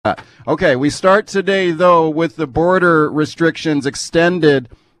Okay, we start today, though, with the border restrictions extended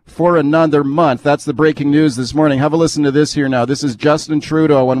for another month. That's the breaking news this morning. Have a listen to this here now. This is Justin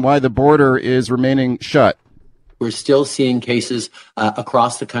Trudeau on why the border is remaining shut. We're still seeing cases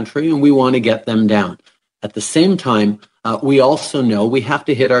across the country, and we want to get them down. At the same time, we also know we have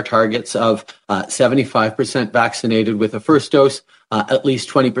to hit our targets of 75% vaccinated with the first dose, at least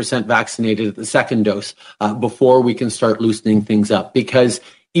 20% vaccinated at the second dose before we can start loosening things up. Because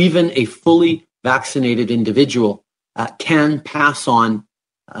even a fully vaccinated individual can pass on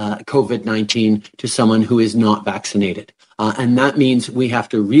COVID-19 to someone who is not vaccinated. And that means we have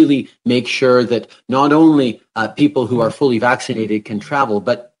to really make sure that not only people who are fully vaccinated can travel,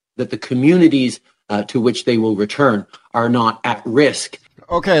 but that the communities to which they will return are not at risk.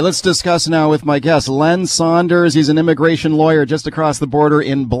 Okay, let's discuss now with my guest, Len Saunders. He's an immigration lawyer just across the border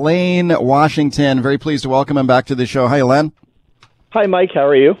in Blaine, Washington. Very pleased to welcome him back to the show. Hi, Len. Hi, Mike. How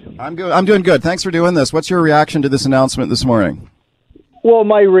are you? I'm good. I'm doing good. Thanks for doing this. What's your reaction to this announcement this morning? Well,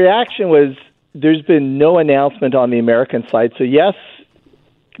 my reaction was there's been no announcement on the American side. So, yes,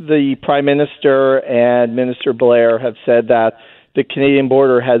 the Prime Minister and Minister Blair have said that the Canadian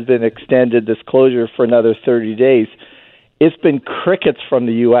border has been extended, this closure, for another 30 days. It's been crickets from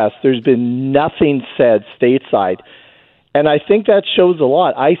the U.S. There's been nothing said stateside. And I think that shows a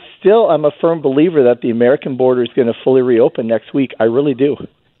lot. I still am a firm believer that the American border is going to fully reopen next week. I really do.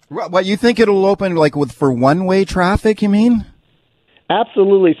 What, you think it'll open for one-way traffic, you mean?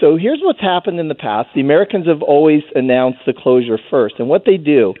 Absolutely. So here's what's happened in the past. The Americans have always announced the closure first. And what they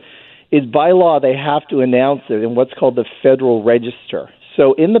do is, by law, they have to announce it in what's called the Federal Register.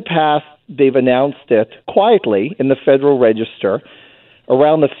 So in the past, they've announced it quietly in the Federal Register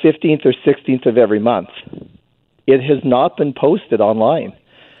around the 15th or 16th of every month. It has not been posted online.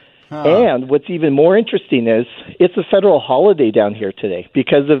 And what's even more interesting is it's a federal holiday down here today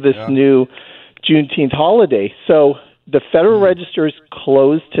because of this new Juneteenth holiday. So the Federal Register is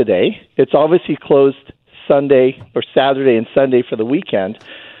closed today. It's obviously closed Sunday or Saturday and Sunday for the weekend.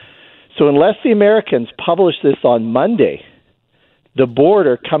 So unless the Americans publish this on Monday, the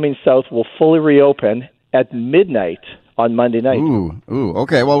border coming south will fully reopen at midnight on Monday night.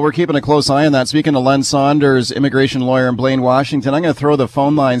 Okay. Well, we're keeping a close eye on that. Speaking to Len Saunders, immigration lawyer in Blaine, Washington, I'm going to throw the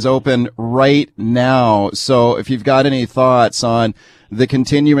phone lines open right now. So if you've got any thoughts on the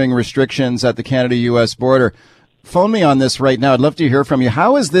continuing restrictions at the Canada-U.S. border, phone me on this right now. I'd love to hear from you.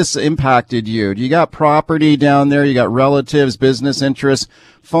 How has this impacted you? Do you got property down there? You got relatives, business interests?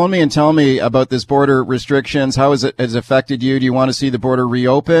 Phone me and tell me about this border restrictions. How has it affected you? Do you want to see the border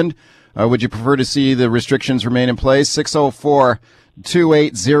reopened? Would you prefer to see the restrictions remain in place?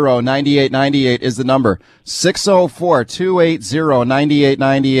 604-280-9898 is the number.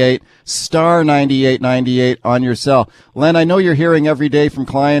 604-280-9898, star 9898 on your cell. Len, I know you're hearing every day from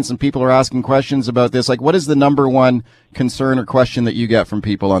clients and people are asking questions about this. What is the number one concern or question that you get from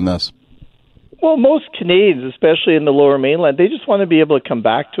people on this? Well, most Canadians, especially in the Lower Mainland, they just want to be able to come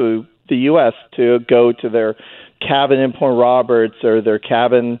back to the U.S. to go to their cabin in Port Roberts or their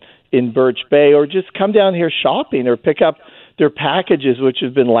cabin in Birch Bay, or just come down here shopping or pick up their packages, which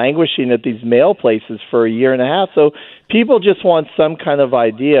have been languishing at these mail places for a year and a half. So people just want some kind of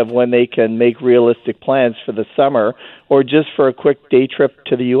idea of when they can make realistic plans for the summer or just for a quick day trip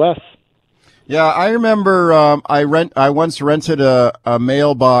to the U.S. Yeah, I remember I once rented a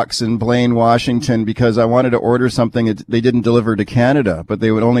mailbox in Blaine, Washington, because I wanted to order something that they didn't deliver to Canada, but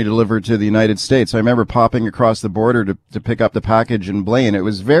they would only deliver to the United States. I remember popping across the border to pick up the package in Blaine. It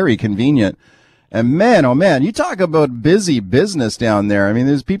was very convenient. And man, oh man, you talk about busy business down there. I mean,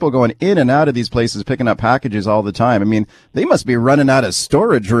 there's people going in and out of these places picking up packages all the time. I mean, they must be running out of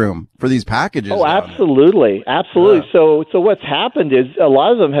storage room for these packages. Oh, absolutely. Absolutely. Yeah. So what's happened is a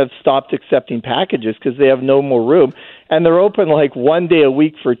lot of them have stopped accepting packages because they have no more room. And they're open one day a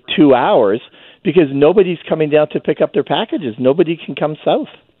week for 2 hours because nobody's coming down to pick up their packages. Nobody can come south.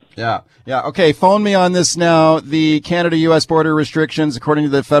 Yeah. Okay, phone me on this now. The Canada-U.S. border restrictions, according to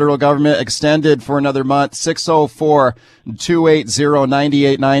the federal government, extended for another month.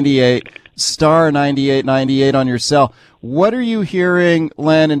 604-280-9898, star 9898 on your cell. What are you hearing,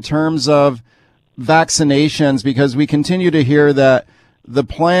 Len, in terms of vaccinations? Because we continue to hear that the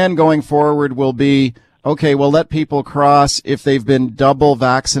plan going forward will be, okay, we'll let people cross if they've been double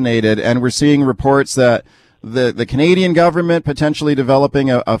vaccinated. And we're seeing reports that the Canadian government potentially developing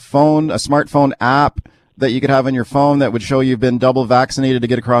a smartphone app that you could have on your phone that would show you've been double vaccinated to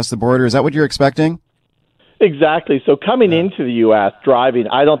get across the border. Is that what you're expecting? Exactly. So coming into the U.S., driving,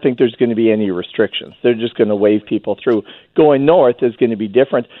 I don't think there's going to be any restrictions. They're just going to wave people through. Going north is going to be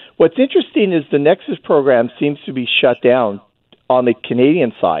different. What's interesting is the Nexus program seems to be shut down on the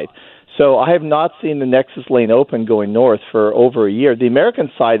Canadian side. So I have not seen the Nexus lane open going north for over a year. The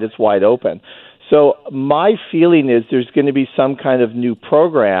American side is wide open. So my feeling is there's going to be some kind of new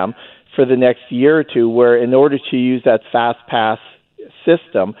program for the next year or two where in order to use that fast pass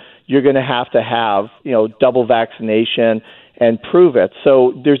system, you're going to have, double vaccination and prove it.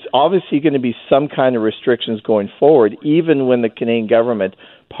 So there's obviously going to be some kind of restrictions going forward, even when the Canadian government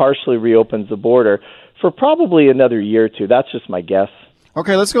partially reopens the border for probably another year or two. That's just my guess.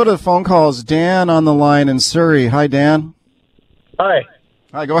 Okay, let's go to the phone calls. Dan on the line in Surrey. Hi, Dan. Hi.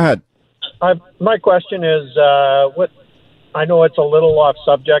 Hi, go ahead. My question is, I know it's a little off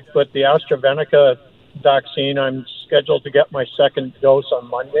subject, but the AstraZeneca vaccine, I'm scheduled to get my second dose on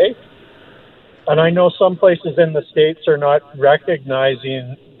Monday. And I know some places in the States are not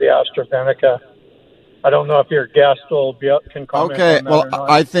recognizing the AstraZeneca. I don't know if your guest can comment on that or not.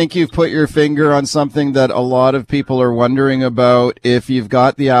 I think you've put your finger on something that a lot of people are wondering about. If you've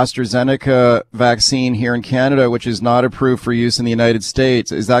got the AstraZeneca vaccine here in Canada, which is not approved for use in the United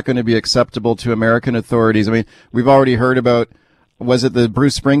States, is that going to be acceptable to American authorities? I mean, we've already heard about, was it the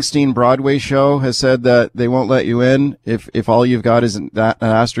Bruce Springsteen Broadway show has said that they won't let you in if all you've got is an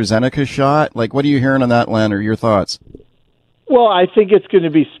AstraZeneca shot? Like, what are you hearing on that, Len, or your thoughts? Well, I think it's going to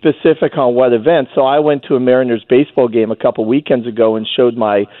be specific on what event. So I went to a Mariners baseball game a couple weekends ago and showed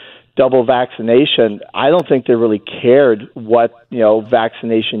my double vaccination. I don't think they really cared what,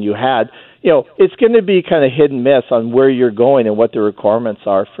 vaccination you had. It's going to be kind of hit and miss on where you're going and what the requirements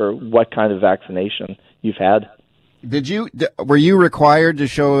are for what kind of vaccination you've had. Were you required to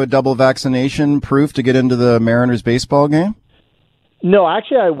show a double vaccination proof to get into the Mariners baseball game? No,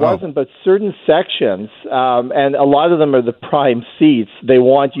 actually I wasn't, but certain sections, and a lot of them are the prime seats, they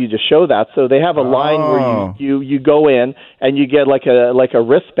want you to show that. So they have a line where you go in and you get like a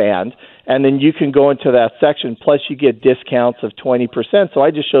wristband, and then you can go into that section, plus you get discounts of 20%. So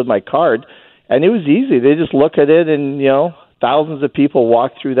I just showed my card, and it was easy. They just look at it, and, thousands of people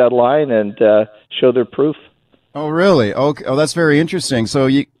walk through that line and show their proof. Oh, really? Okay. Oh, that's very interesting. So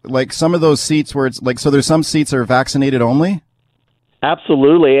some of those seats where it's so there's some seats that are vaccinated only?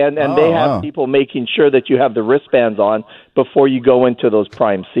 Absolutely, and they have people making sure that you have the wristbands on before you go into those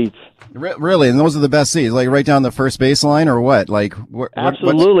prime seats. Really? And those are the best seats, like right down the first baseline, or what?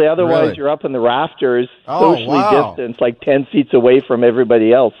 Absolutely. Otherwise, really? You're up in the rafters, socially distanced, like 10 seats away from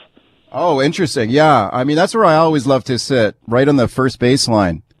everybody else. Oh, interesting. Yeah. I mean, that's where I always love to sit, right on the first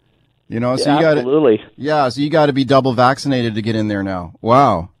baseline. So absolutely. So you got to be double vaccinated to get in there now.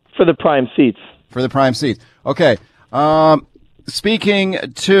 Wow. For the prime seats. Okay. Speaking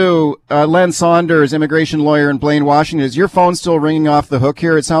to Len Saunders, immigration lawyer in Blaine, Washington, is your phone still ringing off the hook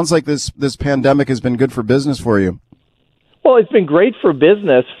here? It sounds like this pandemic has been good for business for you. Well, it's been great for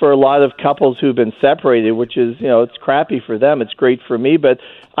business for a lot of couples who've been separated, which is, it's crappy for them. It's great for me, but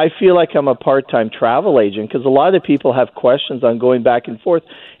I feel like I'm a part-time travel agent because a lot of people have questions on going back and forth.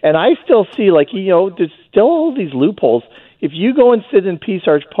 And I still see, there's still all these loopholes. If you go and sit in Peace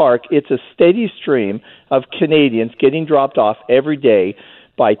Arch Park, it's a steady stream of Canadians getting dropped off every day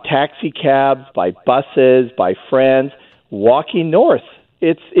by taxi cabs, by buses, by friends, walking north.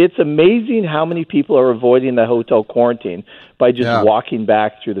 It's amazing how many people are avoiding the hotel quarantine by just walking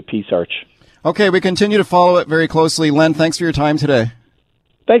back through the Peace Arch. Okay, we continue to follow it very closely. Len, thanks for your time today.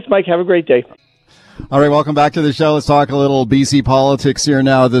 Thanks, Mike. Have a great day. All right, welcome back to the show. Let's talk a little BC politics here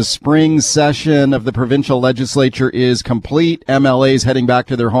now. The spring session of the provincial legislature is complete. MLAs heading back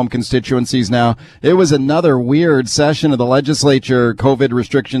to their home constituencies now. It was another weird session of the legislature, COVID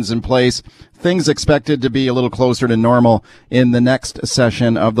restrictions in place. Things expected to be a little closer to normal in the next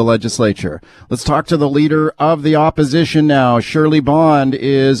session of the legislature. Let's talk to the leader of the opposition now. Shirley Bond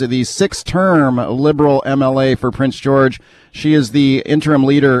is the sixth-term Liberal MLA for Prince George. She is the interim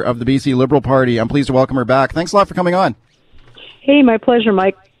leader of the BC Liberal Party. I'm pleased to welcome her back. Thanks a lot for coming on. Hey, my pleasure,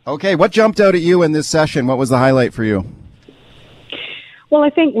 Mike. Okay, what jumped out at you in this session? What was the highlight for you? Well, I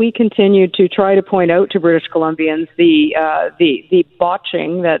think we continue to try to point out to British Columbians the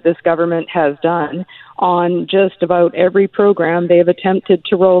botching that this government has done on just about every program they've attempted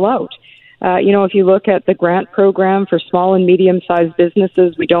to roll out. If you look at the grant program for small and medium-sized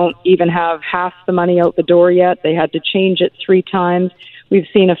businesses, we don't even have half the money out the door yet. They had to change it 3 times. We've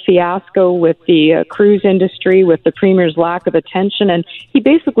seen a fiasco with the cruise industry, with the Premier's lack of attention, and he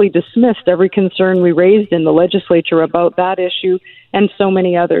basically dismissed every concern we raised in the legislature about that issue and so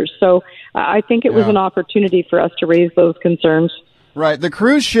many others. So I think it was an opportunity for us to raise those concerns. Right. The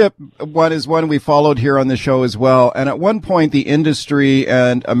cruise ship one is one we followed here on the show as well. And at one point, the industry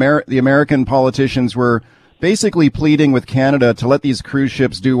and the American politicians were basically pleading with Canada to let these cruise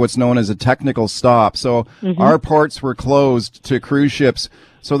ships do what's known as a technical stop. So our ports were closed to cruise ships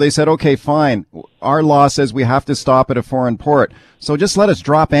So they said, okay, fine. Our law says we have to stop at a foreign port. So just let us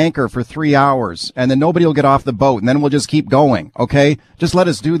drop anchor for 3 hours and then nobody will get off the boat and then we'll just keep going. Okay. Just let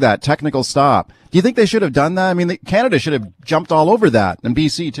us do that. Technical stop. Do you think they should have done that? I mean, Canada should have jumped all over that, and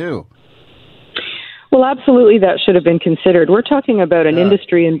BC too. Well, absolutely, that should have been considered. We're talking about an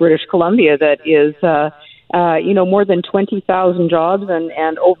industry in British Columbia that is, more than 20,000 jobs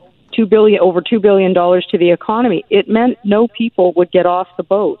and over $2 billion to the economy. It meant no people would get off the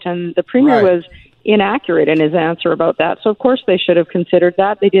boat, and the Premier was inaccurate in his answer about that. So, of course, they should have considered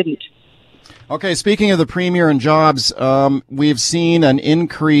that. They didn't. Okay, speaking of the Premier and jobs, we've seen an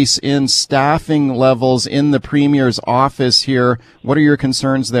increase in staffing levels in the Premier's office here. What are your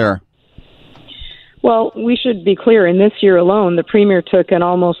concerns there? Well, we should be clear. In this year alone, the Premier took an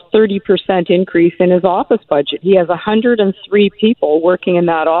almost 30% increase in his office budget. He has 103 people working in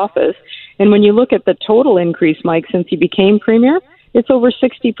that office. And when you look at the total increase, Mike, since he became Premier, it's over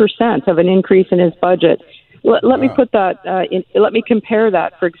 60% of an increase in his budget. Let me put that. Let me compare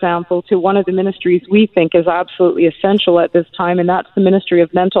that, for example, to one of the ministries we think is absolutely essential at this time, and that's the Ministry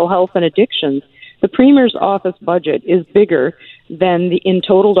of Mental Health and Addictions. The Premier's office budget is bigger than in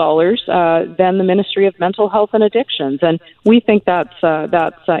total dollars than the Ministry of Mental Health and Addictions, and we think that's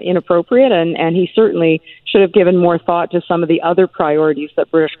inappropriate. And he certainly should have given more thought to some of the other priorities that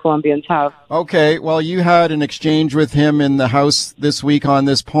British Columbians have. Okay, well, you had an exchange with him in the House this week on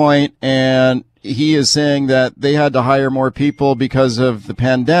this point, and he is saying that they had to hire more people because of the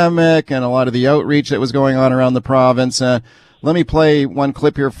pandemic and a lot of the outreach that was going on around the province. Let me play one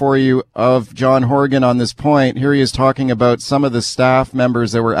clip here for you of John Horgan on this point. Here he is talking about some of the staff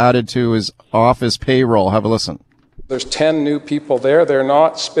members that were added to his office payroll. Have a listen. There's 10 new people there. They're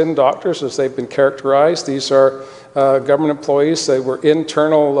not spin doctors as they've been characterized. These are government employees. They were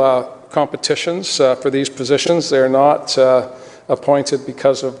internal competitions for these positions. They're not appointed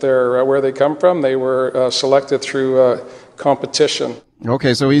because of their where they come from. They were selected through competition.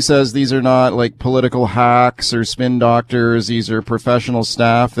 Okay, so he says these are not like political hacks or spin doctors. These are professional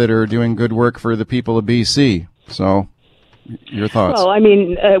staff that are doing good work for the people of BC. So, your thoughts? Well, I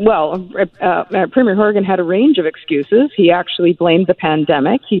mean, Premier Horgan had a range of excuses. He actually blamed the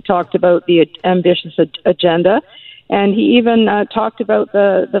pandemic. He talked about the ambitious agenda. And he even talked about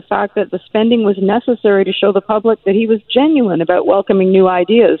the fact that the spending was necessary to show the public that he was genuine about welcoming new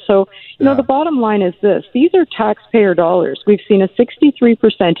ideas. So, the bottom line is this. These are taxpayer dollars. We've seen a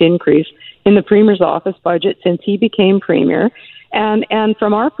 63% increase in the Premier's office budget since he became Premier. And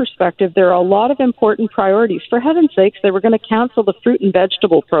from our perspective, there are a lot of important priorities. For heaven's sakes, they were going to cancel the fruit and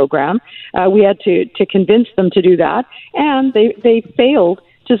vegetable program. We had to convince them to do that. And they failed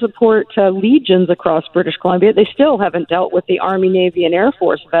to support legions across British Columbia. They still haven't dealt with the Army, Navy, and Air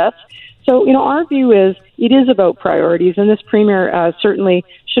Force vets. So, our view is it is about priorities, and this Premier certainly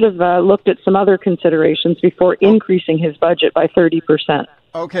should have looked at some other considerations before increasing his budget by 30%.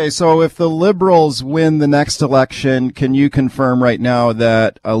 Okay, so if the Liberals win the next election, can you confirm right now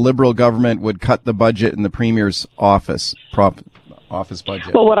that a Liberal government would cut the budget in the Premier's office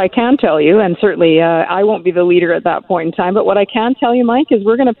budget? Well, what I can tell you, and certainly I won't be the leader at that point in time, but what I can tell you, Mike, is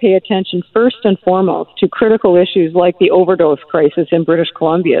we're going to pay attention first and foremost to critical issues like the overdose crisis in British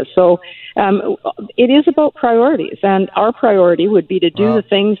Columbia. So it is about priorities, and our priority would be to do the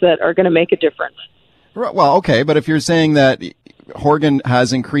things that are going to make a difference. Well, okay, but if you're saying that Horgan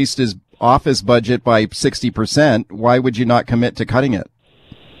has increased his office budget by 60%, why would you not commit to cutting it?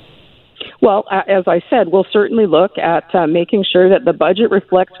 Well, as I said, we'll certainly look at making sure that the budget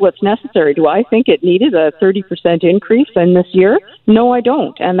reflects what's necessary. Do I think it needed a 30% increase in this year? No, I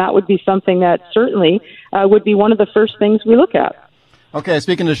don't. And that would be something that certainly would be one of the first things we look at. Okay,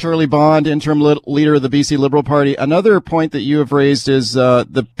 speaking to Shirley Bond, interim leader of the BC Liberal Party, another point that you have raised is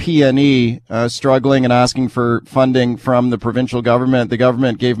the PNE struggling and asking for funding from the provincial government. The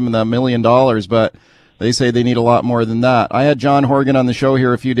government gave them the $1 million, but they say they need a lot more than that. I had John Horgan on the show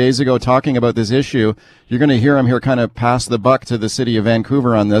here a few days ago talking about this issue. You're going to hear him here kind of pass the buck to the city of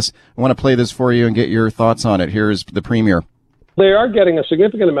Vancouver on this. I want to play this for you and get your thoughts on it. Here's the Premier. They are getting a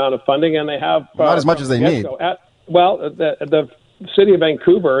significant amount of funding, and they have... not as much as they need. The city of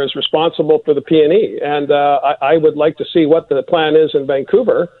Vancouver is responsible for the PNE, and I would like to see what the plan is in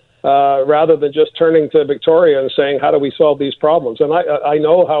Vancouver rather than just turning to Victoria and saying, how do we solve these problems? And I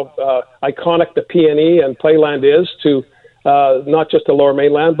know how iconic the PNE and Playland is to not just the Lower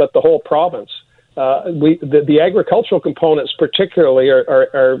Mainland, but the whole province. The agricultural components particularly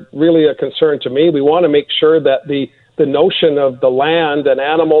are really a concern to me. We want to make sure that the notion of the land and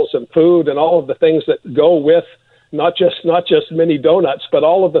animals and food and all of the things that go with not just mini donuts, but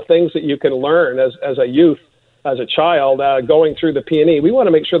all of the things that you can learn as a youth as a child going through the P&E. We want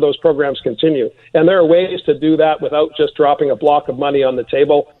to make sure those programs continue. And there are ways to do that without just dropping a block of money on the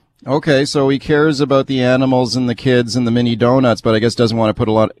table. Okay, so he cares about the animals and the kids and the mini donuts, but I guess doesn't want to put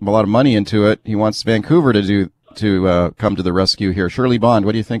a lot of money into it. He wants Vancouver to come to the rescue here. Shirley Bond,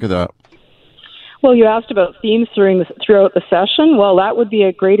 what do you think of that? Well, you asked about themes throughout the session. Well, that would be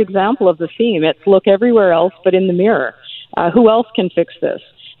a great example of the theme. It's look everywhere else but in the mirror. Who else can fix this?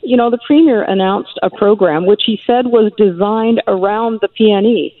 You know, the Premier announced a program which he said was designed around the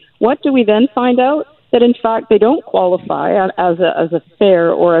PNE. What do we then find out? That, in fact, they don't qualify as a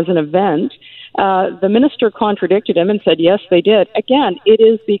fair or as an event. The minister contradicted him and said, yes, they did. Again, it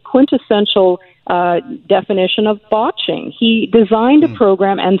is the quintessential definition of botching. He designed a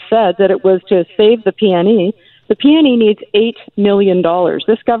program and said that it was to save the PNE. The PNE needs $8 million.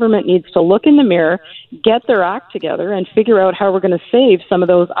 This government needs to look in the mirror, get their act together, and figure out how we're going to save some of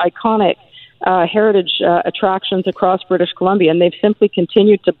those iconic heritage attractions across British Columbia. And they've simply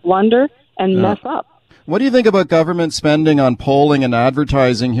continued to blunder and mess up. What do you think about government spending on polling and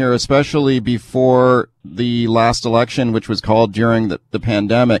advertising here, especially before the last election, which was called during the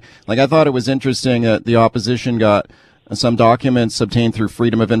pandemic? Like, I thought it was interesting that the opposition got some documents obtained through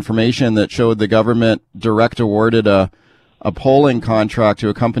Freedom of Information that showed the government direct awarded a polling contract to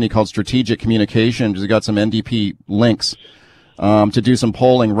a company called Strategic Communications. They got some NDP links to do some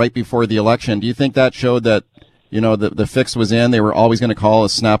polling right before the election. Do you think that showed that, you know, the fix was in? They were always going to call a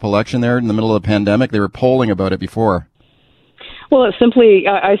snap election there in the middle of the pandemic. They were polling about it before. Well, it's simply,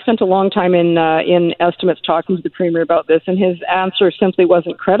 I spent a long time in estimates talking to the Premier about this, and his answer simply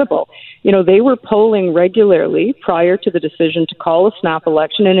wasn't credible. You know, they were polling regularly prior to the decision to call a snap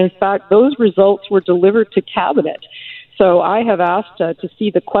election, and in fact, those results were delivered to Cabinet. So I have asked to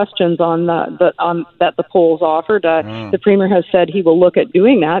see the questions that the polls offered. The Premier has said he will look at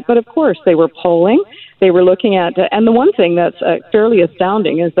doing that, but of course they were polling. They were looking at, and the one thing that's fairly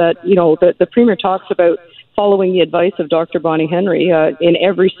astounding is that, you know, the Premier talks about following the advice of Dr. Bonnie Henry in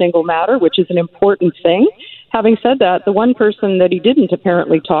every single matter, which is an important thing. Having said that, the one person that he didn't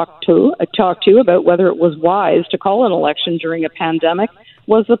apparently talk to about whether it was wise to call an election during a pandemic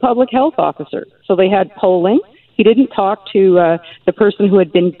was the public health officer. So they had polling. He didn't talk to the person who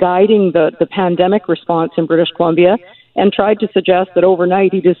had been guiding the pandemic response in British Columbia and tried to suggest that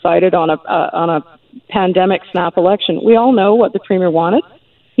overnight he decided on a pandemic snap election. We all know what the Premier wanted.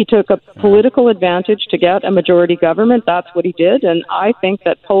 He took a political advantage to get a majority government. That's what he did. And I think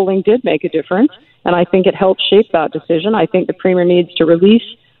that polling did make a difference. And I think it helped shape that decision. I think the Premier needs to release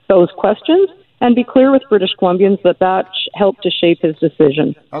those questions and be clear with British Columbians that helped to shape his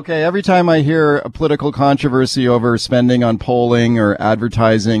decision. Okay, every time I hear a political controversy over spending on polling or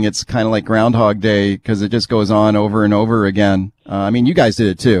advertising, it's kind of like Groundhog Day because it just goes on over and over again. I mean, you guys did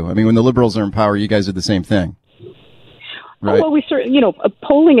it too. I mean, when the Liberals are in power, you guys did the same thing. Right. Well,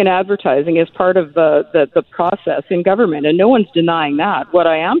 polling and advertising is part of the process in government, and no one's denying that. What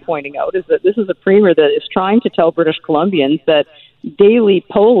I am pointing out is that this is a Premier that is trying to tell British Columbians that daily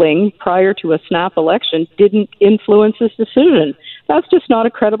polling prior to a snap election didn't influence his decision. That's just not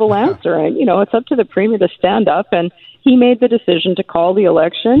a credible answer. And, you know, it's up to the Premier to stand up, and he made the decision to call the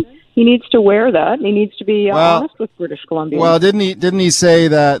election. He needs to wear that, and he needs to be honest with British Columbians. Well, didn't he say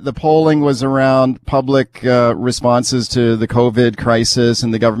that the polling was around public responses to the COVID crisis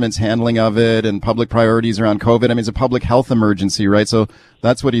and the government's handling of it and public priorities around COVID? I mean, it's a public health emergency, right? So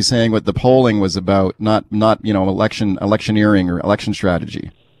that's what he's saying. What the polling was about, not electioneering or election strategy,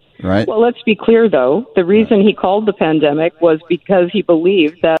 right? Well, let's be clear, though. The reason he called the pandemic was because he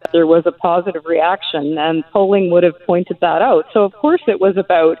believed that there was a positive reaction, and polling would have pointed that out. So, of course, it was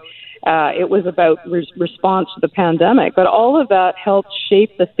about response to the pandemic, but all of that helped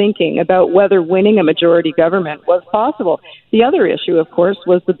shape the thinking about whether winning a majority government was possible. The other issue, of course,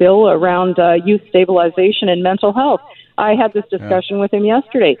 was the bill around youth stabilization and mental health. I had this discussion with him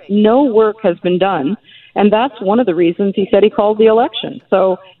yesterday. No work has been done, and that's one of the reasons he said he called the election.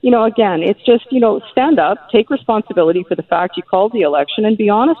 So, again, it's just, stand up, take responsibility for the fact you called the election, and be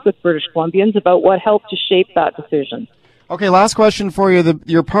honest with British Columbians about what helped to shape that decision. Okay, last question for you.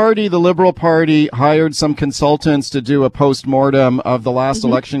 Your party, the Liberal Party, hired some consultants to do a post-mortem of the last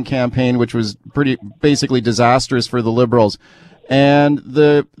election campaign, which was basically disastrous for the Liberals. And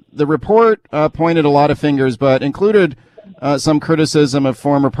the report pointed a lot of fingers, but included some criticism of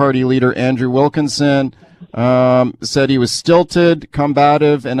former party leader Andrew Wilkinson. Said he was stilted,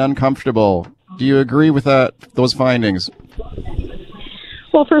 combative, and uncomfortable. Do you agree with those findings?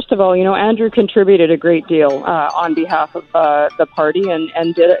 Well, first of all, Andrew contributed a great deal on behalf of the party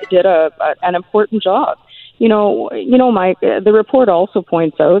and did an important job. Mike, the report also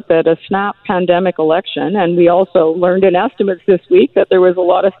points out that a snap pandemic election, and we also learned in estimates this week that there was a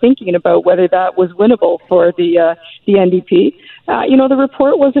lot of thinking about whether that was winnable for the NDP. The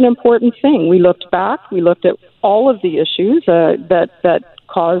report was an important thing. We looked back, we looked at all of the issues that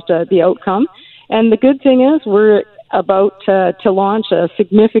caused the outcome, and the good thing is we're about to launch a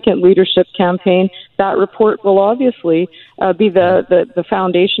significant leadership campaign. That report will obviously be the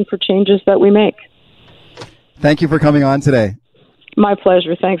foundation for changes that we make. Thank you for coming on today. My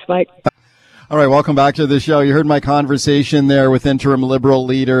pleasure. Thanks, Mike. All right, welcome back to the show. You heard my conversation there with interim Liberal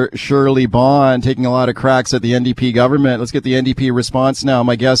leader Shirley Bond, taking a lot of cracks at the NDP government. Let's get the NDP response now.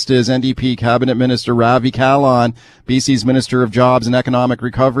 My guest is NDP Cabinet Minister Ravi Kahlon, BC's Minister of Jobs and Economic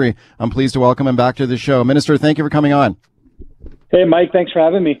Recovery. I'm pleased to welcome him back to the show. Minister, thank you for coming on. Hey, Mike, thanks for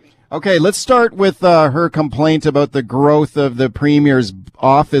having me. Okay, let's start with her complaint about the growth of the Premier's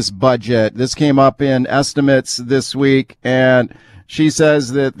office budget. This came up in estimates this week, and she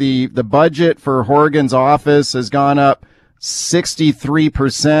says that the budget for Horgan's office has gone up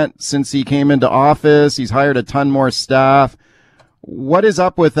 63% since he came into office. He's hired a ton more staff. What is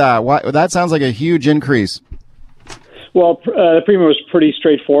up with that? That sounds like a huge increase. Well, the Premier was pretty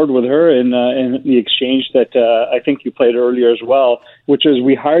straightforward with her in the exchange that I think you played earlier as well, which is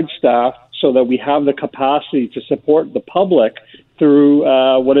we hired staff so that we have the capacity to support the public through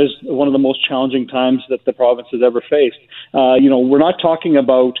what is one of the most challenging times that the province has ever faced. We're not talking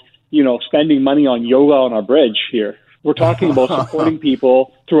about, spending money on yoga on our bridge here. We're talking about supporting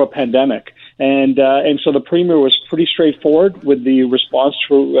people through a pandemic. And so the Premier was pretty straightforward with the response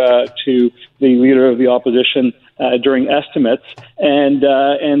to the Leader of the Opposition during estimates. And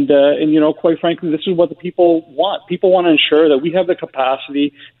quite frankly, this is what the people want. People want to ensure that we have the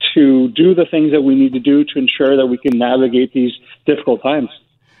capacity to do the things that we need to do to ensure that we can navigate these difficult times.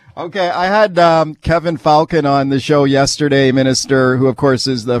 Okay, I had Kevin Falcon on the show yesterday, Minister, who, of course,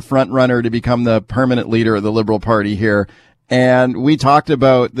 is the front runner to become the permanent leader of the Liberal Party here. And we talked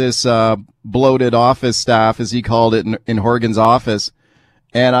about this bloated office staff, as he called it, in Horgan's office.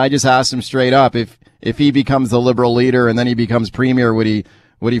 And I just asked him straight up, if he becomes the Liberal leader and then he becomes Premier, would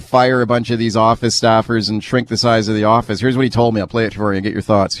he fire a bunch of these office staffers and shrink the size of the office? Here's what he told me. I'll play it for you and get your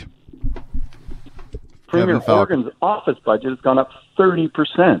thoughts. Premier Horgan's office budget has gone up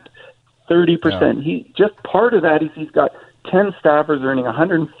 30%. 30%. Yeah. He just part of that is he's got 10 staffers earning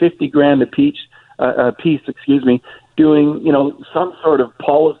 $150,000 a piece, doing, some sort of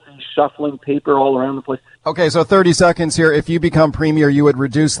policy shuffling paper all around the place. Okay, so 30 seconds here. If you become Premier, you would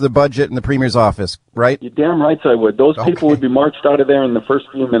reduce the budget in the Premier's office, right? You're damn right I would. Those people would be marched out of there in the first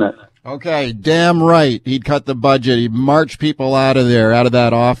few minutes. Okay, damn right. He'd cut the budget. He'd march people out of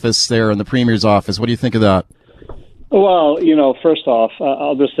that office there in the Premier's office. What do you think of that? Well, first off,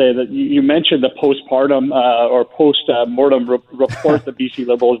 I'll just say that you mentioned the postpartum or post-mortem report that BC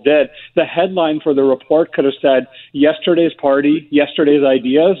Liberals did. The headline for the report could have said, yesterday's party, yesterday's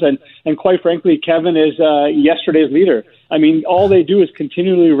ideas, and quite frankly, Kevin is yesterday's leader. I mean, all they do is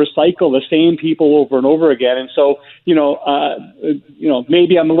continually recycle the same people over and over again. And so,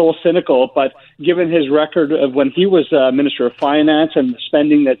 maybe I'm a little cynical, but given his record of when he was Minister of Finance and the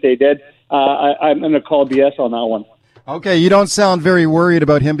spending that they did, I'm going to call BS on that one. Okay, you don't sound very worried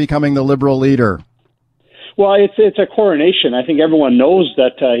about him becoming the Liberal leader. Well, it's a coronation. I think everyone knows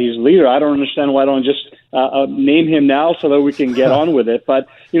that he's leader. I don't understand why I don't just name him now so that we can get on with it. But,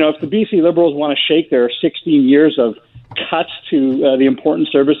 if the BC Liberals want to shake their 16 years of cuts to the important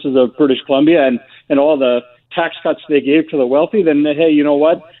services of British Columbia and all the tax cuts they gave to the wealthy, then, hey, you know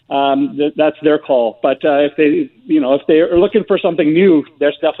what? That's their call. But if they are looking for something new,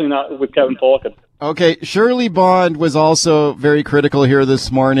 that's definitely not with Kevin Falcon. Okay, Shirley Bond was also very critical here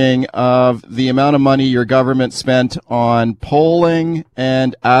this morning of the amount of money your government spent on polling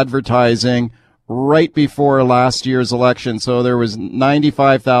and advertising right before last year's election. So there was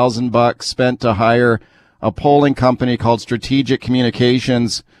 $95,000 spent to hire a polling company called Strategic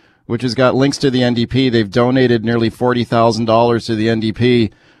Communications, which has got links to the NDP. They've donated nearly $40,000 to the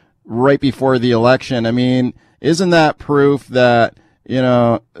NDP right before the election. I mean, isn't that proof that,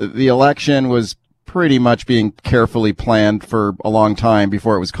 the election was pretty much being carefully planned for a long time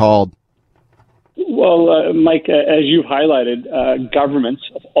before it was called? Well, Mike, as you've highlighted, governments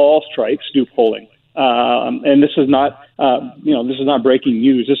of all stripes do polling. And this is not, this is not breaking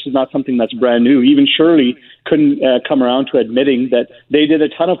news. This is not something that's brand new. Even Shirley couldn't come around to admitting that they did a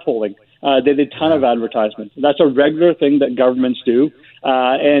ton of polling. They did a ton of advertisements. That's a regular thing that governments do.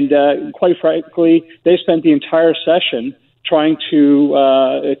 And quite frankly, they spent the entire session trying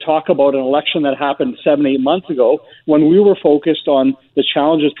to talk about an election that happened 7-8 months ago when we were focused on the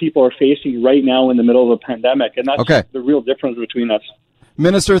challenges people are facing right now in the middle of a pandemic. And that's the real difference between us.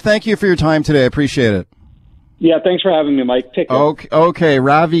 Minister, thank you for your time today. I appreciate it. Yeah, thanks for having me, Mike. Take care. Okay,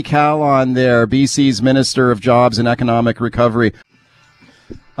 Ravi Kahlon there, BC's Minister of Jobs and Economic Recovery.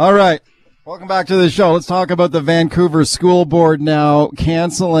 All right. Welcome back to the show. Let's talk about the Vancouver School Board now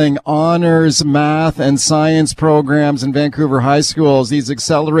canceling honors, math, and science programs in Vancouver high schools. These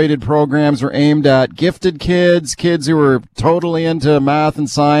accelerated programs were aimed at gifted kids who were totally into math and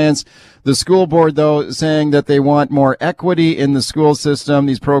science. The school board, though, saying that they want more equity in the school system.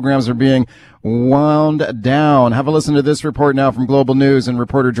 These programs are being wound down. Have a listen to this report now from Global News and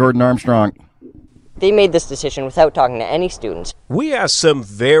reporter Jordan Armstrong. They made this decision without talking to any students. We asked some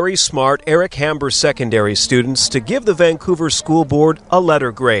very smart Eric Hamber secondary students to give the Vancouver School Board a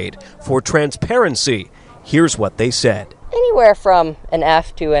letter grade for transparency. Here's what they said. Anywhere from an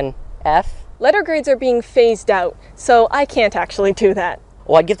F to an F. Letter grades are being phased out, so I can't actually do that.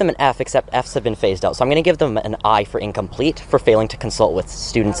 Well, I'd give them an F, except Fs have been phased out, so I'm going to give them an I for incomplete for failing to consult with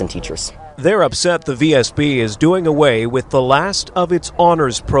students and teachers. They're upset the VSB is doing away with the last of its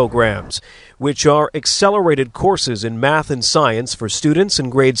honors programs, which are accelerated courses in math and science for students in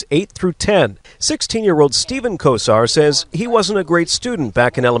grades 8 through 10. 16-year-old Stephen Kosar says he wasn't a great student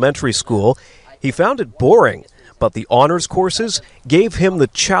back in elementary school. He found it boring, but the honors courses gave him the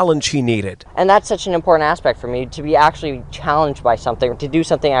challenge he needed. And that's such an important aspect for me, to be actually challenged by something, to do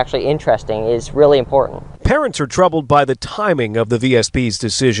something actually interesting is really important. Parents are troubled by the timing of the VSB's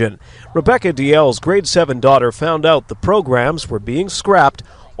decision. Rebecca Diel's grade 7 daughter found out the programs were being scrapped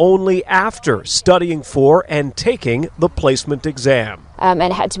only after studying for and taking the placement exam.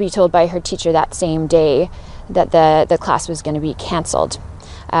 And had to be told by her teacher that same day that the class was going to be canceled.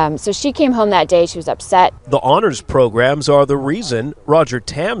 So she came home that day. She was upset. The honors programs are the reason Roger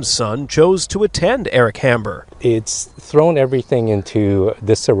Tam's son chose to attend Eric Hamber. It's thrown everything into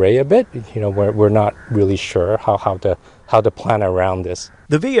disarray a bit. You know, we're not really sure how to plan around this.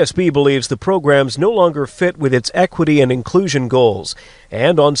 The VSB believes the programs no longer fit with its equity and inclusion goals,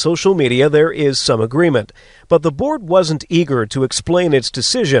 and on social media there is some agreement. But the board wasn't eager to explain its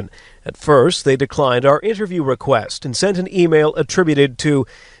decision. At first, they declined our interview request and sent an email attributed to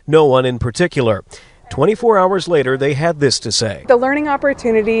no one in particular. 24 hours later, they had this to say. The learning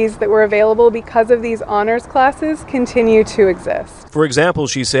opportunities that were available because of these honors classes continue to exist. For example,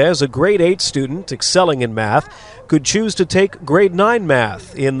 she says, a grade 8 student excelling in math could choose to take grade 9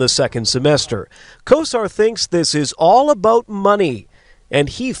 math in the second semester. Kosar thinks this is all about money, and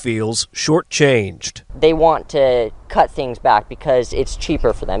he feels shortchanged. They want to cut things back because it's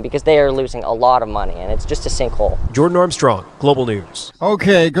cheaper for them, because they are losing a lot of money, and it's just a sinkhole. Jordan Armstrong, Global News.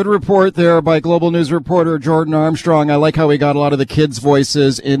 Okay, good report there by Global News reporter Jordan Armstrong. I like how we got a lot of the kids'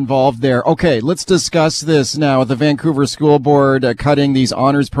 voices involved there. Okay, let's discuss this now. The Vancouver School Board cutting these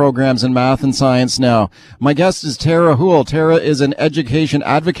honors programs in math and science now. My guest is Tara Houle. Tara is an education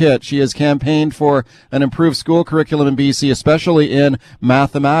advocate. She has campaigned for an improved school curriculum in BC, especially in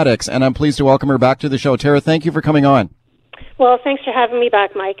mathematics, and I'm pleased to welcome her back to the show. Tara, thank you for coming on. Well, thanks for having me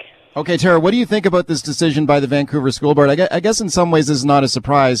back, Mike. Okay, Tara, what do you think about this decision by the Vancouver School Board? I guess in some ways this is not a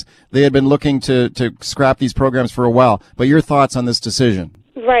surprise. They had been looking to scrap these programs for a while, but your thoughts on this decision?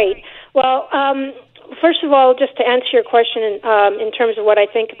 Right. Well, first of all, just to answer your question in terms of what I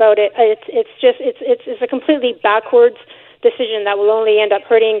think about it, it's a completely backwards decision that will only end up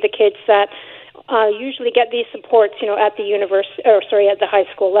hurting the kids that usually get these supports, at the at the high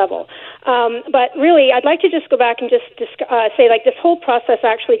school level. But really, I'd like to just go back and just say, this whole process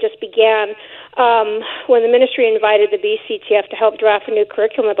actually just began when the ministry invited the BCTF to help draft a new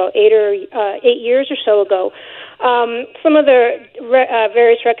curriculum about 8 years or so ago. Some of the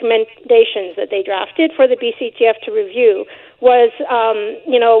various recommendations that they drafted for the BCTF to review was,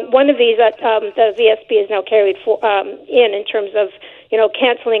 one of these that the VSB has now carried in terms of,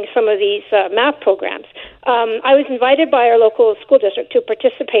 canceling some of these math programs. I was invited by our local school district to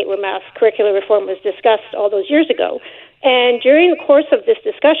participate when math curricular reform was discussed all those years ago. And during the course of this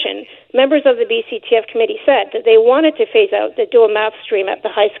discussion, members of the BCTF committee said that they wanted to phase out the dual math stream at the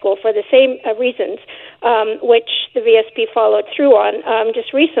high school for the same reasons, which the VSB followed through on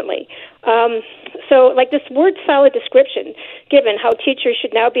just recently. So this word salad description, given how teachers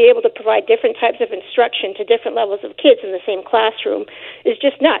should now be able to provide different types of instruction to different levels of kids in the same classroom, is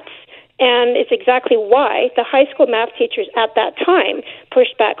just nuts. And it's exactly why the high school math teachers at that time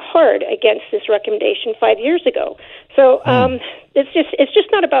pushed back hard against this recommendation 5 years ago. So it's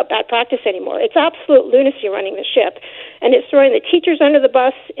just not about bad practice anymore. It's absolute lunacy running the ship, and it's throwing the teachers under the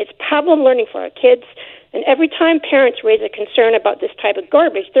bus. It's pablum learning for our kids. And every time parents raise a concern about this type of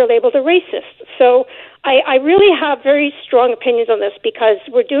garbage, they're labeled a racist. So I really have very strong opinions on this because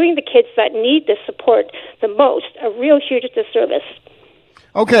we're doing the kids that need this support the most a real huge disservice.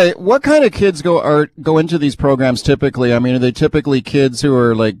 Okay, what kind of kids go into these programs typically? I mean, are they typically kids who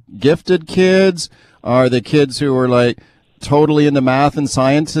are like gifted kids? Are they kids who are like totally into math and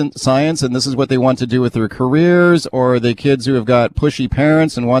science and this is what they want to do with their careers? Or are they kids who have got pushy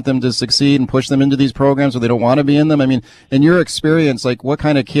parents and want them to succeed and push them into these programs or they don't want to be in them? I mean, in your experience, like what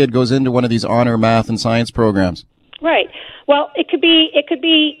kind of kid goes into one of these honor math and science programs? Right. Well, it could be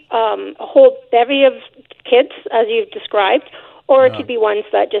a whole bevy of kids, as you've described, or it could be ones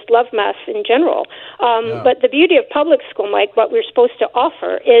that just love math in general. But the beauty of public school, Mike, what we're supposed to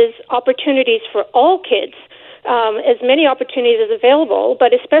offer is opportunities for all kids, as many opportunities as available,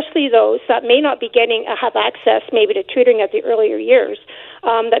 but especially those that may not be have access maybe to tutoring at the earlier years,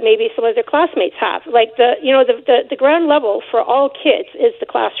 that maybe some of their classmates have. Like the ground level for all kids is the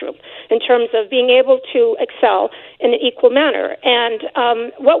classroom in terms of being able to excel in an equal manner. And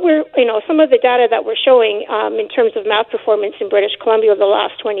some of the data that we're showing in terms of math performance in British Columbia over the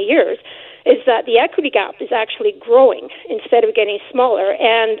last 20 years is that the equity gap is actually growing instead of getting smaller.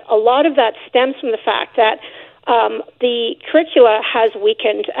 And a lot of that stems from the fact that the curricula has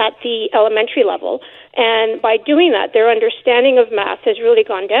weakened at the elementary level, and by doing that, their understanding of math has really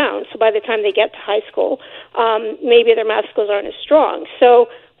gone down. So by the time they get to high school, maybe their math skills aren't as strong. So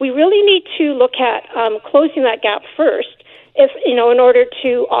we really need to look at closing that gap first, in order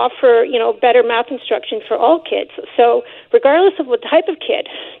to offer, better math instruction for all kids. So regardless of what type of kid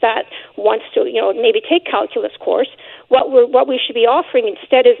that wants to, maybe take calculus course, what we should be offering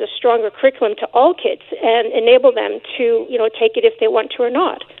instead is a stronger curriculum to all kids and enable them to, take it if they want to or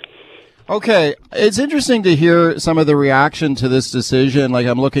not. Okay, it's interesting to hear some of the reaction to this decision. Like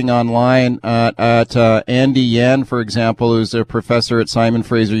I'm looking online at Andy Yan, for example, who's a professor at Simon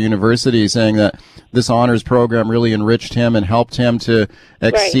Fraser University, saying that this honors program really enriched him and helped him to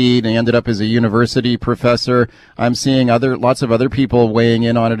exceed, and he ended up as a university professor. I'm seeing lots of other people weighing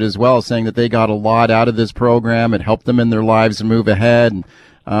in on it as well, saying that they got a lot out of this program. It helped them in their lives to move ahead and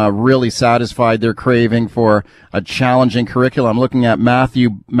really satisfied their craving for a challenging curriculum. I'm looking at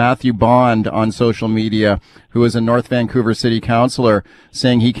Matthew Bond on social media, who is a North Vancouver city councillor,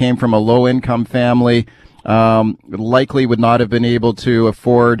 saying he came from a low-income family, likely would not have been able to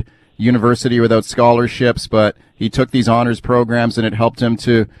afford university without scholarships, but he took these honors programs and it helped him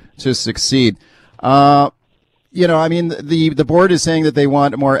to succeed. The board is saying that they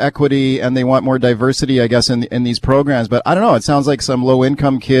want more equity and they want more diversity, I guess, in these programs. But I don't know. It sounds like some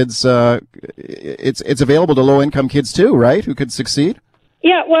low-income kids, it's available to low-income kids too, right? Who could succeed?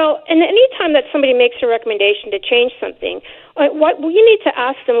 Yeah, well, and any time that somebody makes a recommendation to change something, you need to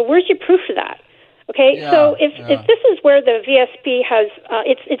ask them, where's your proof of that? Okay, so if this is where the VSP has,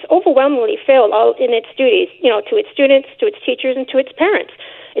 it's overwhelmingly failed all in its duties, to its students, to its teachers, and to its parents.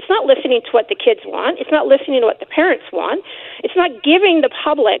 It's not listening to what the kids want. It's not listening to what the parents want. It's not giving the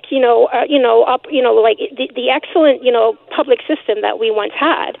public, the excellent, public system that we once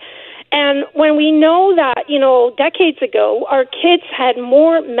had. And when we know that, decades ago, our kids had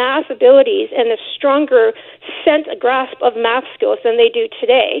more math abilities and a stronger grasp of math skills than they do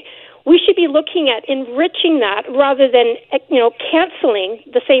today, we should be looking at enriching that rather than, canceling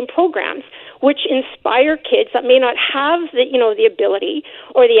the same programs, which inspire kids that may not have the ability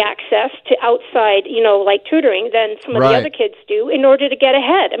or the access to outside, like tutoring than some of the other kids do in order to get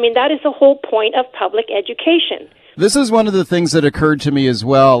ahead. I mean, that is the whole point of public education. This is one of the things that occurred to me as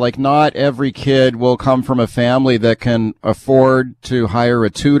well. Like, not every kid will come from a family that can afford to hire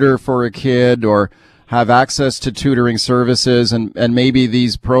a tutor for a kid or have access to tutoring services, and maybe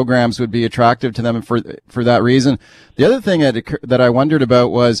these programs would be attractive to them for that reason. The other thing that I wondered about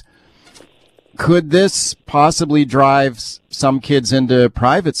was, could this possibly drive some kids into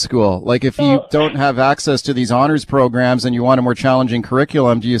private school? Like, if you don't have access to these honors programs and you want a more challenging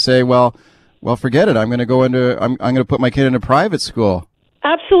curriculum, do you say, well, forget it. I'm going to put my kid into private school?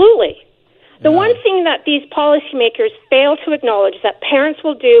 Absolutely. The one thing that these policymakers fail to acknowledge is that parents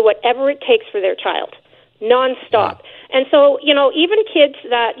will do whatever it takes for their child, nonstop. Yeah. And so, even kids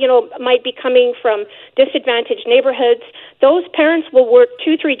that, might be coming from disadvantaged neighborhoods, those parents will work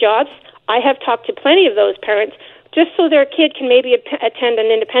 2-3 jobs. I have talked to plenty of those parents just so their kid can maybe attend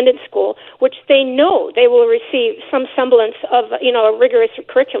an independent school, which they know they will receive some semblance of, a rigorous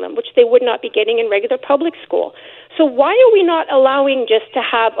curriculum, which they would not be getting in regular public school. So why are we not allowing just to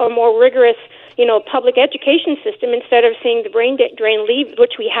have a more rigorous, public education system instead of seeing the brain drain leave,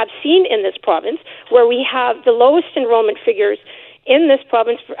 which we have seen in this province, where we have the lowest enrollment figures in this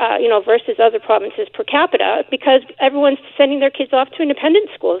province, versus other provinces per capita, because everyone's sending their kids off to independent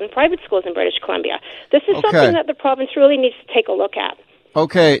schools and private schools in British Columbia. This is something that the province really needs to take a look at.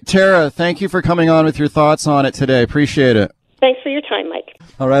 Okay, Tara, thank you for coming on with your thoughts on it today. Appreciate it. Thanks for your time, Mike.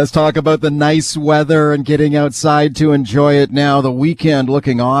 All right, let's talk about the nice weather and getting outside to enjoy it now. The weekend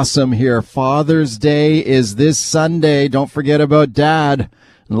looking awesome here. Father's Day is this Sunday. Don't forget about Dad.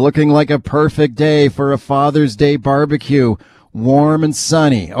 Looking like a perfect day for a Father's Day barbecue. Warm and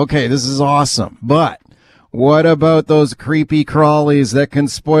sunny. Okay, this is awesome. But what about those creepy crawlies that can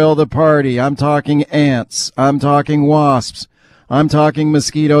spoil the party? I'm talking ants. I'm talking wasps. I'm talking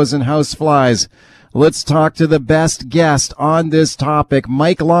mosquitoes and houseflies. Let's talk to the best guest on this topic,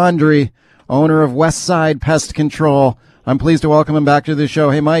 Mike Laundrie, owner of Westside Pest Control. I'm pleased to welcome him back to the show.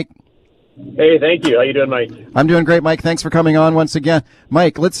 Hey, Mike. Hey, thank you. How you doing, Mike? I'm doing great, Mike. Thanks for coming on once again.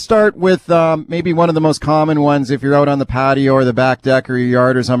 Mike, let's start with maybe one of the most common ones if you're out on the patio or the back deck or your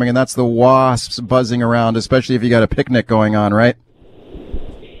yard or something, and that's the wasps buzzing around, especially if you got a picnic going on, right?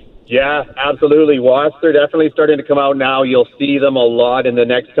 Yeah, absolutely. Wasps are definitely starting to come out now. You'll see them a lot in the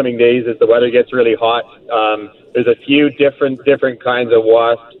next coming days as the weather gets really hot. There's a few different kinds of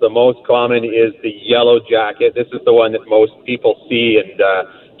wasps. The most common is the yellow jacket. This is the one that most people see and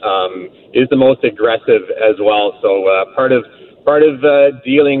is the most aggressive as well. So part of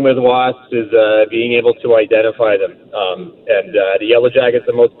dealing with wasps is being able to identify them. And the yellow jacket's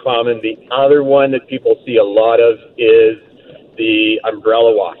the most common. The other one that people see a lot of is the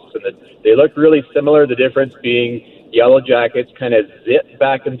umbrella wasps, and they look really similar. The difference being yellow jackets kind of zip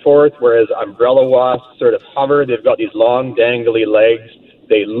back and forth, whereas umbrella wasps sort of hover. They've got these long, dangly legs.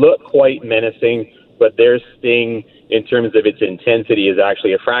 They look quite menacing, but their sting, in terms of its intensity, is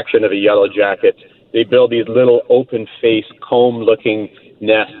actually a fraction of a yellow jacket. They build these little open-faced, comb-looking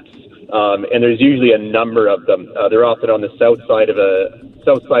nests, and there's usually a number of them. They're often on the south side of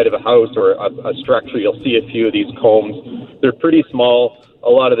a house or a structure. You'll see a few of these combs. They're pretty small. A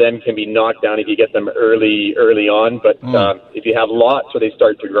lot of them can be knocked down if you get them early on. But if you have lots where they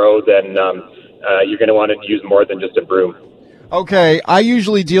start to grow, then you're going to want to use more than just a broom. Okay, I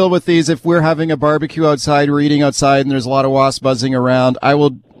usually deal with these if we're having a barbecue outside, we're eating outside, and there's a lot of wasps buzzing around. I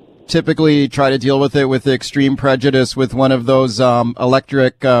will typically try to deal with it with extreme prejudice with one of those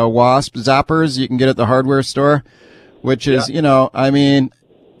electric wasp zappers you can get at the hardware store, which is, I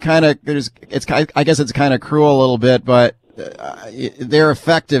guess it's kind of cruel a little bit, but they're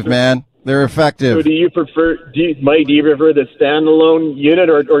effective, man. They're effective. So do you prefer the standalone unit,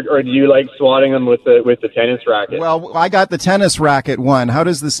 or do you like swatting them with the tennis racket? Well, I got the tennis racket one. How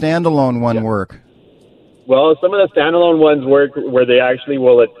does the standalone one work? Well, some of the standalone ones work where they actually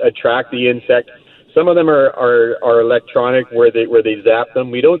will attract the insect. Some of them are electronic where they zap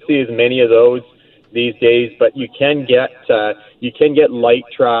them. We don't see as many of those these days, but you can get light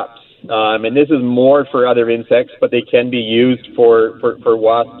traps. And this is more for other insects, but they can be used for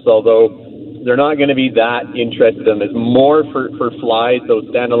wasps, although they're not going to be that interested in them. It's more for flies, those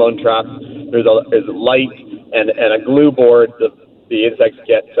standalone traps. There's light and a glue board. The insects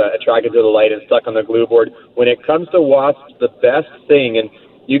get attracted to the light and stuck on the glue board. When it comes to wasps, the best thing, and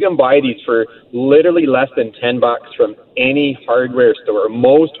you can buy these for literally less than $10 from any hardware store.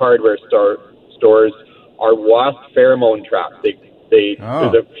 Most hardware stores are wasp pheromone traps. There's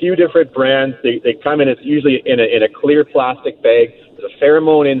a few different brands. They come in. It's usually in a clear plastic bag. There's a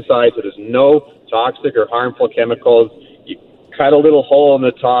pheromone inside, so there's no toxic or harmful chemicals. You cut a little hole in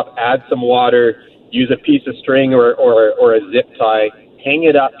the top, add some water, use a piece of string or a zip tie, hang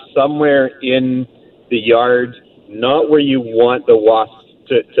it up somewhere in the yard, not where you want the wasps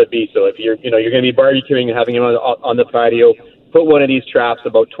to be. So if you're going to be barbecuing and having them on the patio, put one of these traps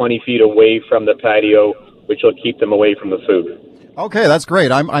about 20 feet away from the patio, which will keep them away from the food. Okay, that's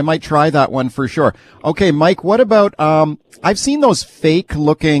great. I might try that one for sure. Okay, Mike, what about, I've seen those fake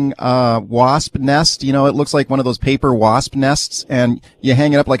looking, wasp nests. It looks like one of those paper wasp nests, and you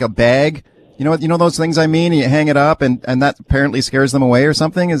hang it up like a bag. You know those things I mean? You hang it up and that apparently scares them away or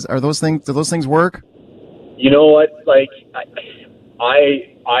something? Do those things work? You know what? Like,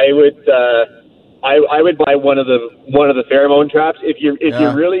 I would buy one of the pheromone traps. If you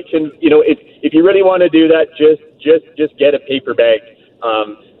really can, if you really want to do that, just get a paper bag.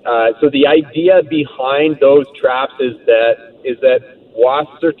 So the idea behind those traps is that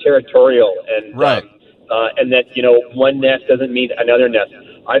wasps are territorial, and right. And that one nest doesn't mean another nest.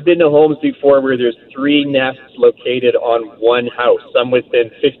 I've been to homes before where there's 3 nests located on one house, some within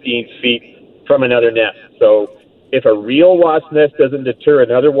 15 feet from another nest. So if a real wasp nest doesn't deter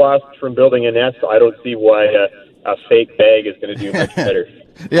another wasp from building a nest, I don't see why a fake bag is going to do much better.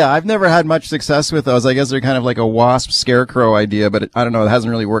 Yeah, I've never had much success with those. I guess they're kind of like a wasp scarecrow idea, but I don't know. It hasn't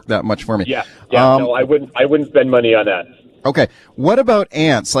really worked that much for me. Yeah. No, I wouldn't spend money on that. Okay. What about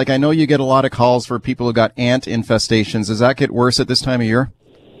ants? Like, I know you get a lot of calls for people who got ant infestations. Does that get worse at this time of year?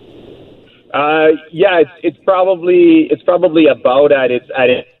 Yeah, it's probably about at its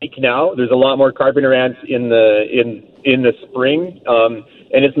peak now. There's a lot more carpenter ants in the spring,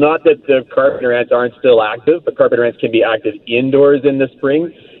 and it's not that the carpenter ants aren't still active, but carpenter ants can be active indoors in the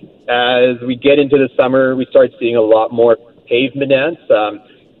spring. As we get into the summer, we start seeing a lot more pavement ants.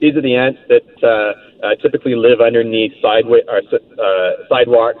 These are the ants that typically live underneath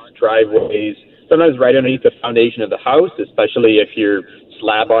sidewalks, driveways, sometimes right underneath the foundation of the house, especially if you're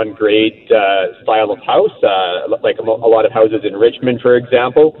slab-on-grade style of house, like a lot of houses in Richmond, for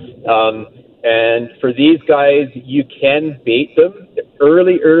example. And for these guys, you can bait them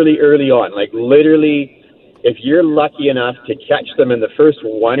early on. Like literally, if you're lucky enough to catch them in the first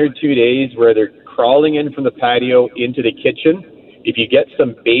 1 or 2 days where they're crawling in from the patio into the kitchen, if you get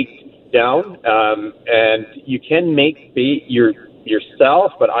some bait down, and you can make bait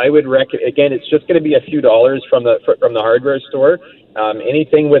yourself, but I would recommend, again, it's just going to be a few dollars from the hardware store.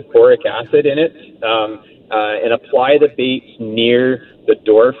 Anything with boric acid in it, and apply the baits near the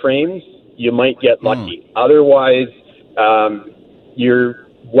door frames, you might get lucky. Otherwise, what you're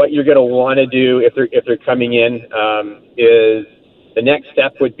going to want to do if they're coming in is the next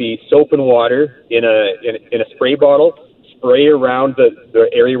step would be soap and water in a spray bottle. Spray around the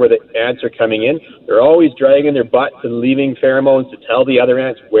area where the ants are coming in. They're always dragging their butts and leaving pheromones to tell the other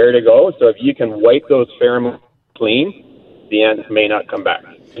ants where to go. So if you can wipe those pheromones clean, the ants may not come back.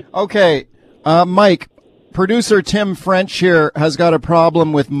 Okay, Mike, producer Tim French here has got a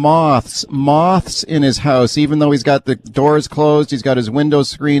problem with moths. Moths in his house, even though he's got the doors closed, he's got his window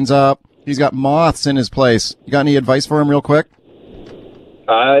screens up, he's got moths in his place. You got any advice for him real quick?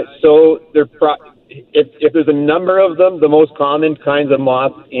 So if there's a number of them, the most common kinds of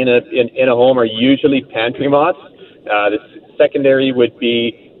moths in a home are usually pantry moths. The secondary would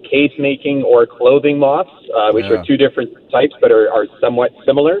be case-making or clothing moths, which are two different types but are somewhat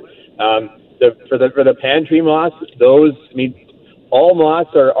similar. For the pantry moths, those, I mean, all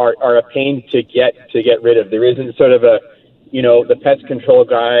moths are a pain to get rid of. There isn't sort of the pest control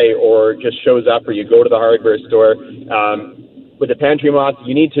guy or just shows up or you go to the hardware store. With the pantry moths,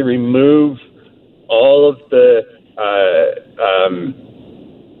 you need to remove all of the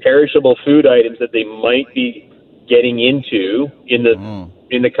perishable food items that they might be getting into in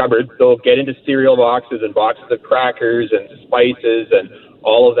the cupboard. They'll get into cereal boxes and boxes of crackers and spices and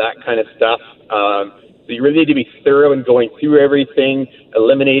all of that kind of stuff. So you really need to be thorough in going through everything,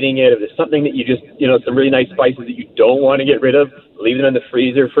 eliminating it. If there's something that you just, some really nice spices that you don't want to get rid of, leave them in the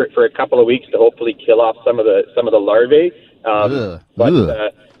freezer for a couple of weeks to hopefully kill off some of the larvae.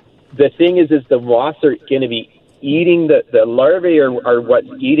 The thing is the moths are going to be eating the larvae are what's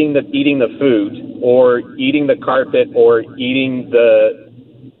eating the food or eating the carpet or eating the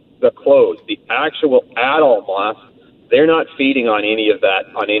clothes. The actual adult moths, they're not feeding on any of that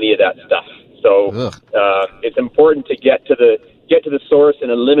stuff. So it's important to get to the source and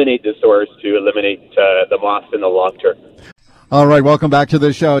eliminate the source to eliminate the moths in the long term. All right, welcome back to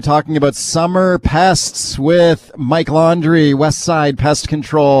the show. Talking about summer pests with Mike Laundrie, Westside Pest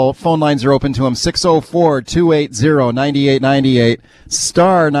Control. Phone lines are open to him, 604-280-9898,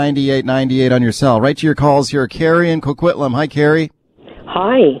 star 9898 on your cell. Right to your calls here. Carrie in Coquitlam. Hi, Carrie.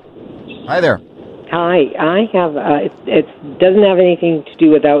 Hi. Hi there. Hi. I have, it doesn't have anything to do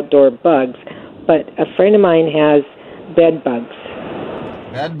with outdoor bugs, but a friend of mine has bed bugs.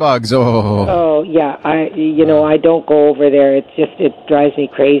 Bed bugs, oh. Oh, yeah. I don't go over there. It drives me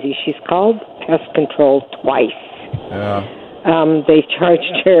crazy. She's called pest control twice. Yeah. They've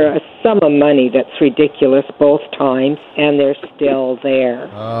charged her a sum of money that's ridiculous both times, and they're still there.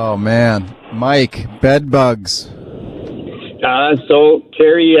 Oh, man. Mike, bed bugs. So,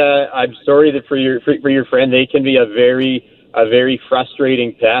 Carrie, I'm sorry that for your friend, they can be a very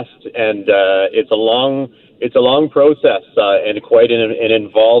frustrating pest, and it's a long process and quite an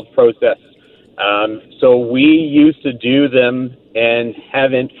involved process. So we used to do them and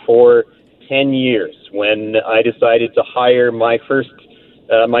haven't for 10 years. When I decided to hire my first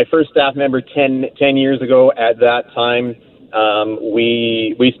staff member 10 years ago, at that time,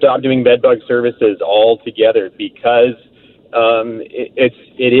 we stopped doing bedbug services altogether because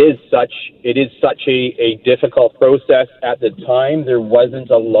it is such a difficult process. At the time, there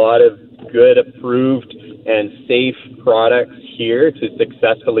wasn't a lot of good, approved, and safe products here to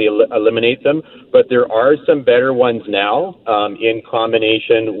successfully eliminate them. But there are some better ones now, in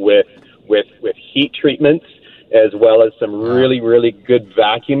combination with heat treatments. as well as some really, really good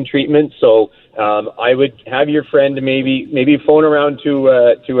vacuum treatment. So I would have your friend maybe phone around to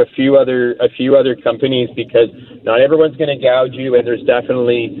a few other companies, because not everyone's going to gouge you, and there's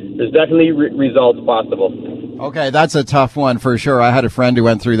definitely results possible. Okay, that's a tough one for sure. I had a friend who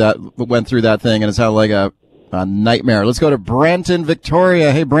went through that thing, and it sounded like a nightmare. Let's go to Brent in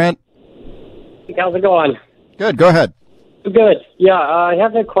Victoria. Hey, Brent. How's it going? Good. Go ahead. Good. Yeah, I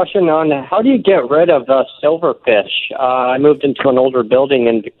have a question on how do you get rid of silverfish? I moved into an older building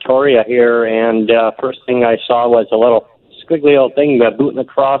in Victoria here, and first thing I saw was a little squiggly little thing booting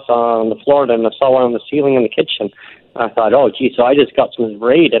across on the floor, and I saw one on the ceiling in the kitchen. I thought, oh, gee, so I just got some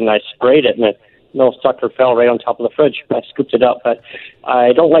Raid, and I sprayed it, and the little sucker fell right on top of the fridge. I scooped it up, but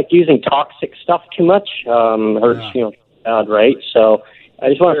I don't like using toxic stuff too much. Hurts, bad, right? So I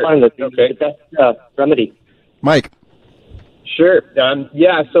just want to find the best remedy. Mike. Sure. So,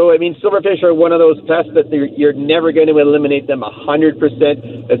 silverfish are one of those pests that you're never going to eliminate them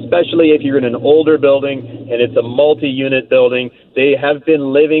 100%, especially if you're in an older building and it's a multi-unit building. They have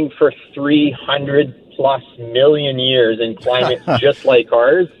been living for 300+ million years in climates just like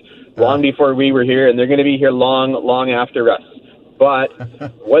ours, long before we were here, and they're going to be here long after us. But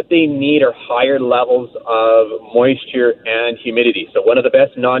what they need are higher levels of moisture and humidity. So one of the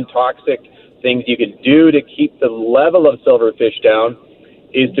best non-toxic things you can do to keep the level of silverfish down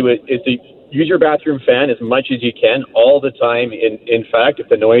is to use your bathroom fan as much as you can all the time. In fact, if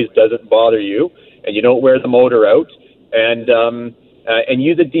the noise doesn't bother you and you don't wear the motor out, and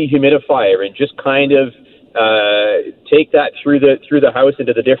use a dehumidifier and just kind of take that through the house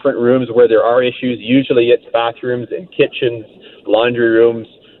into the different rooms where there are issues. Usually it's bathrooms and kitchens, laundry rooms,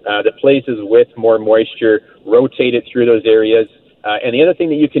 the places with more moisture. Rotate it through those areas. And the other thing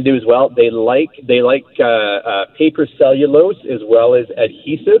that you can do as well, they like paper cellulose as well as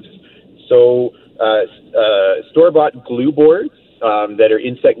adhesives. So store-bought glue boards that are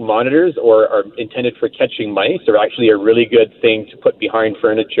insect monitors or are intended for catching mice are actually a really good thing to put behind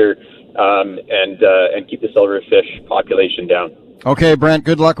furniture and keep the silverfish population down. Okay, Brent,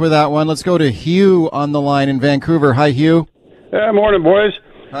 good luck with that one. Let's go to Hugh on the line in Vancouver. Hi, Hugh. Morning, boys.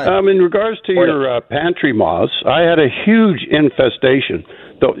 Hi. In regards to your pantry moths, I had a huge infestation.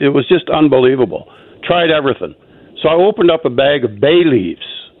 It was just unbelievable. Tried everything. So I opened up a bag of bay leaves,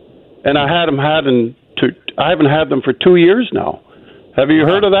 and I haven't had them for 2 years now. Have you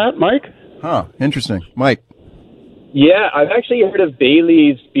heard of that, Mike? Huh, interesting. Mike. Yeah, I've actually heard of bay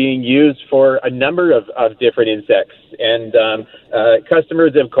leaves being used for a number of different insects, and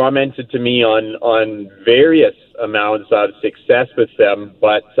customers have commented to me on various amounts of success with them,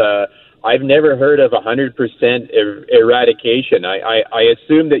 but I've never heard of 100% eradication. I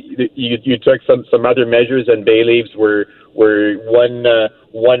assume that you took some other measures, and bay leaves were one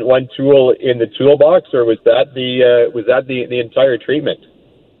tool in the toolbox, or was that the entire treatment?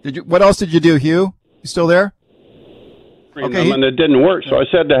 What else did you do, Hugh? You still there? Okay. And it didn't work, so I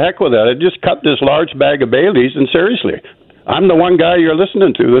said to heck with that. I just cut this large bag of bay leaves, and seriously, I'm the one guy you're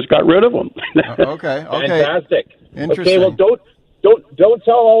listening to that's got rid of them. Okay. Fantastic. Interesting. Okay, well, don't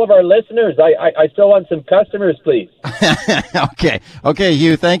tell all of our listeners. I still want some customers, please. Okay,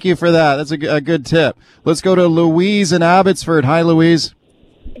 Hugh, thank you for that. That's a good tip. Let's go to Louise in Abbotsford. Hi, Louise.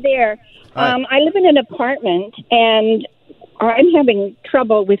 There. Hi. I live in an apartment, and I'm having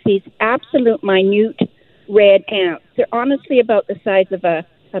trouble with these absolute minute red ants. They're honestly about the size of a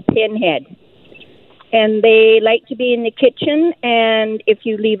pinhead. And they like to be in the kitchen, and if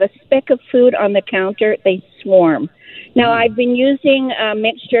you leave a speck of food on the counter, they swarm. Now, I've been using a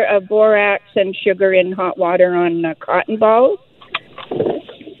mixture of borax and sugar in hot water on cotton balls.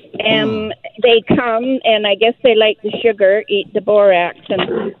 And they come, and I guess they like the sugar, eat the borax,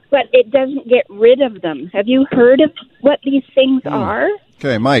 but it doesn't get rid of them. Have you heard of what these things are?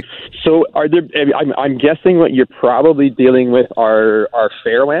 Okay, Mike. So I'm guessing what you're probably dealing with are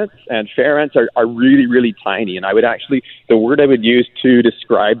fair ants, and fair ants are really, really tiny. And I would actually, the word I would use to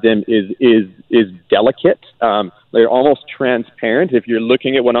describe them is delicate. They're almost transparent. If you're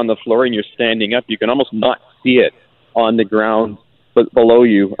looking at one on the floor and you're standing up, you can almost not see it on the ground below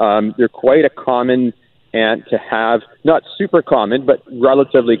you. They're quite a common ant to have, not super common, but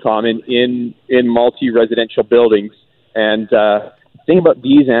relatively common in multi-residential buildings. And the thing about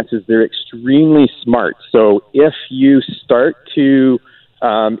these ants is they're extremely smart. So if you start to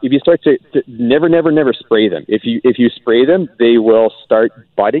never spray them. If you spray them, they will start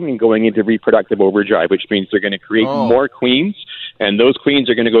budding and going into reproductive overdrive, which means they're going to create more queens, and those queens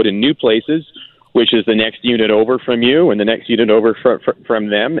are going to go to new places, which is the next unit over from you and the next unit over from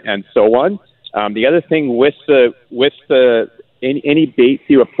them, and so on. The other thing with any baits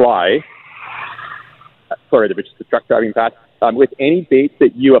you apply, which is the truck driving pass. With any baits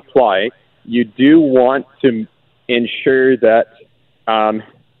that you apply, you do want to ensure that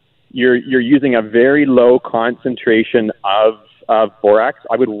you're using a very low concentration of borax.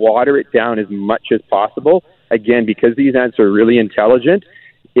 I would water it down as much as possible. Again, because these ants are really intelligent,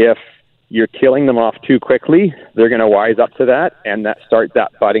 if you're killing them off too quickly, they're going to wise up to that, and that starts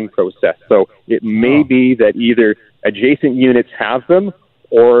that budding process. So it may be that either adjacent units have them,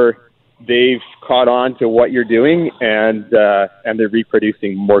 or they've caught on to what you're doing, and they're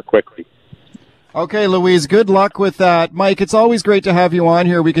reproducing more quickly. Okay, Louise, good luck with that. Mike, it's always great to have you on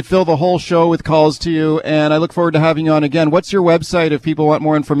here. We could fill the whole show with calls to you, and I look forward to having you on again. What's your website if people want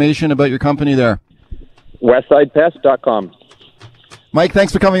more information about your company there? westsidepest.com. Mike,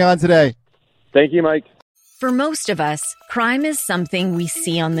 thanks for coming on today. Thank you, Mike. For most of us, crime is something we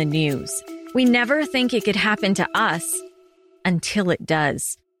see on the news. We never think it could happen to us until it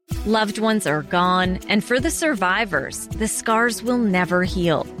does. Loved ones are gone, and for the survivors, the scars will never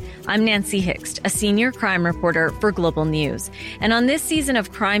heal. I'm Nancy Hixt, a senior crime reporter for Global News. And on this season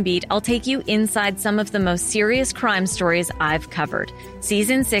of Crime Beat, I'll take you inside some of the most serious crime stories I've covered.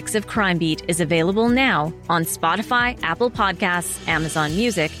 Season 6 of Crime Beat is available now on Spotify, Apple Podcasts, Amazon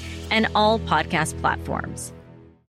Music, and all podcast platforms.